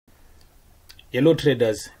Hello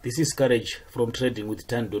traders, this is Courage from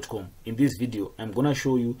tradingwithtan.com. In this video, I'm gonna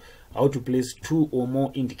show you how to place 2 or more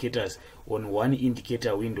indicators on one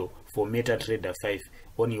indicator window for Metatrader 5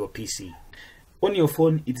 on your PC. On your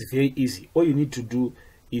phone, it's very easy. All you need to do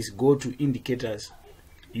is go to indicators.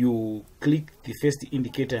 You click the first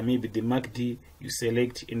indicator, maybe the MACD, you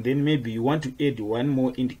select, and then maybe you want to add one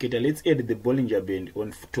more indicator. Let's add the Bollinger Band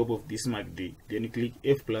on top of this MACD. Then you click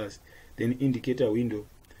F+, then indicator window.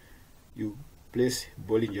 You place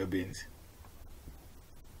Bollinger Bands,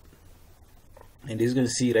 and as you can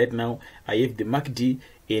see right now, I have the MACD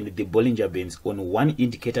and the Bollinger Bands on one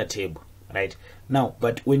indicator tab right now.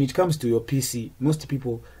 But when it comes to your PC, most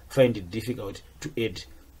people find it difficult to add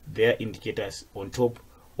their indicators on top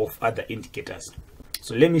of other indicators.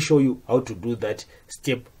 So let me show you how to do that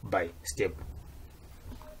step by step.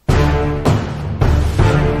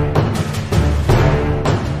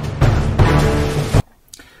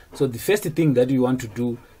 So the first thing that you want to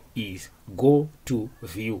do is go to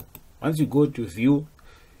view. Once you go to view,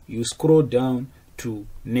 you scroll down to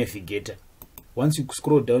navigator. Once you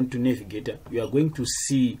scroll down to navigator, you are going to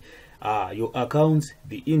see your accounts,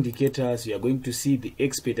 the indicators. You are going to see the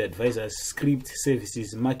expert advisors, script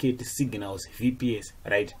services, market signals, VPS.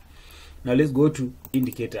 Right now, let's go to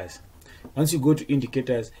indicators. Once you go to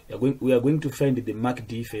indicators, we are going to find the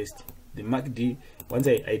MACD first. The MACD. Once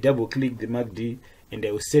I double click the MACD, and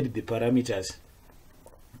I will set the parameters,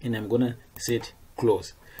 and I'm gonna set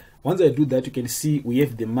close. Once I do that, you can see we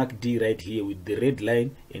have the MACD right here with the red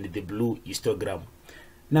line and the blue histogram.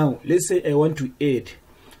 Now let's say I want to add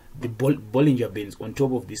the Bollinger Bands on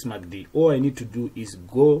top of this MACD. All I need to do is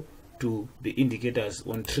go to the indicators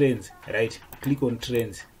on trends, right? Click on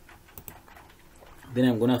trends, then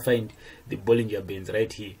I'm gonna find the Bollinger Bands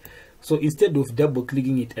right here. So instead of double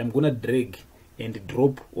clicking it, I'm gonna drag and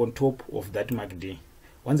drop on top of that MACD.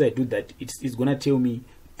 Once I do that, it's gonna tell me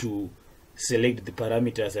to select the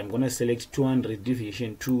parameters. I'm gonna select 200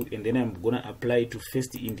 deviation 2, and then I'm gonna apply to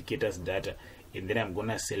first indicators data, and then I'm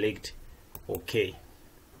gonna select OK.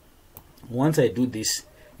 Once I do this,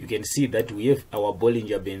 you can see that we have our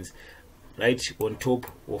Bollinger Bands right on top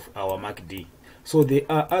of our MACD. So there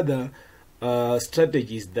are other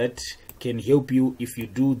strategies that can help you if you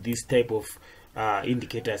do this type of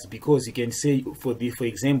indicators, because you can say, for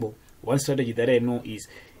example, one strategy that I know is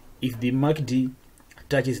if the MACD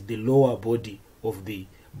touches the lower body of the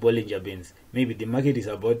Bollinger Bands, maybe the market is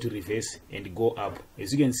about to reverse and go up.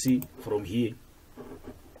 As you can see from here,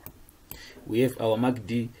 we have our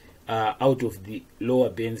MACD out of the lower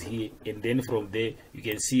bands here, and then from there you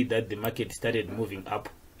can see that the market started moving up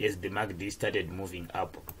as the MACD started moving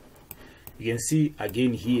up. You can see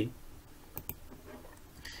again here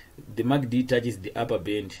the MACD touches the upper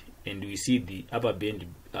band, and we see the upper band,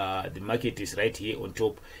 the market is right here on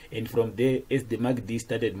top, and from there, as the MACD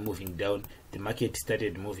started moving down, the market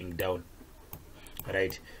started moving down.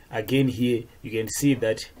 Right, again here you can see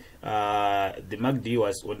that the MACD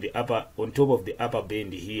was on top of the upper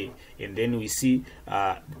band here, and then we see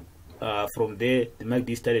from there the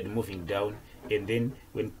MACD started moving down, and then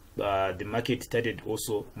when the market started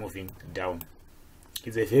also moving down.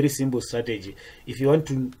 It's a very simple strategy. If you want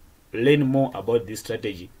to learn more about this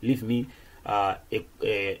strategy, leave me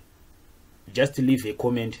just leave a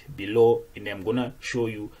comment below, and I'm gonna show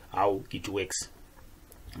you how it works.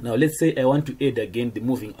 Now let's say I want to add again the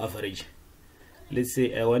moving average. Let's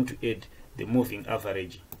say I want to add the moving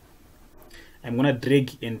average. I'm gonna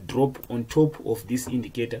drag and drop on top of this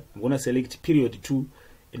indicator. I'm gonna select period 2,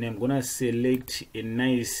 and I'm gonna select a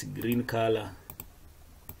nice green color,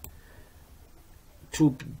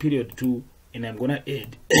 period 2, and I'm gonna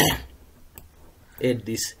add add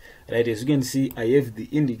this. Right, as you can see, I have the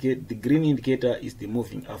green indicator is the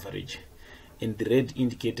moving average, and the red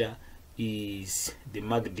indicator is the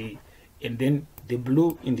MACD, and then the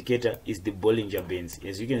blue indicator is the Bollinger Bands.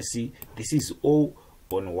 As you can see, this is all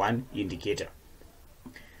on one indicator.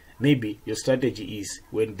 Maybe your strategy is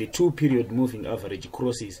when the 2-period moving average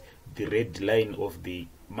crosses the red line of the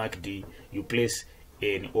MACD, you place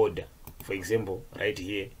an order. For example, right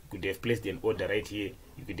here, you could have placed an order right here.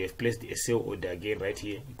 You could have placed a sell order again right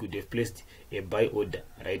here. You could have placed a buy order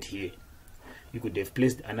right here. You could have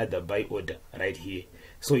placed another buy order right here.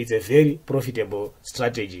 So it's a very profitable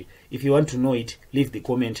strategy. If you want to know it, leave the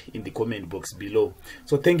comment in the comment box below.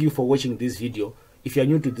 So thank you for watching this video. If you are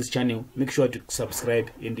new to this channel, make sure to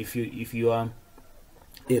subscribe, and if you are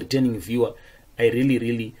a returning viewer, I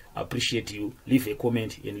really appreciate you. Leave a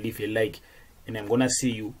comment and leave a like, and I'm gonna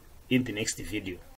see you in the next video.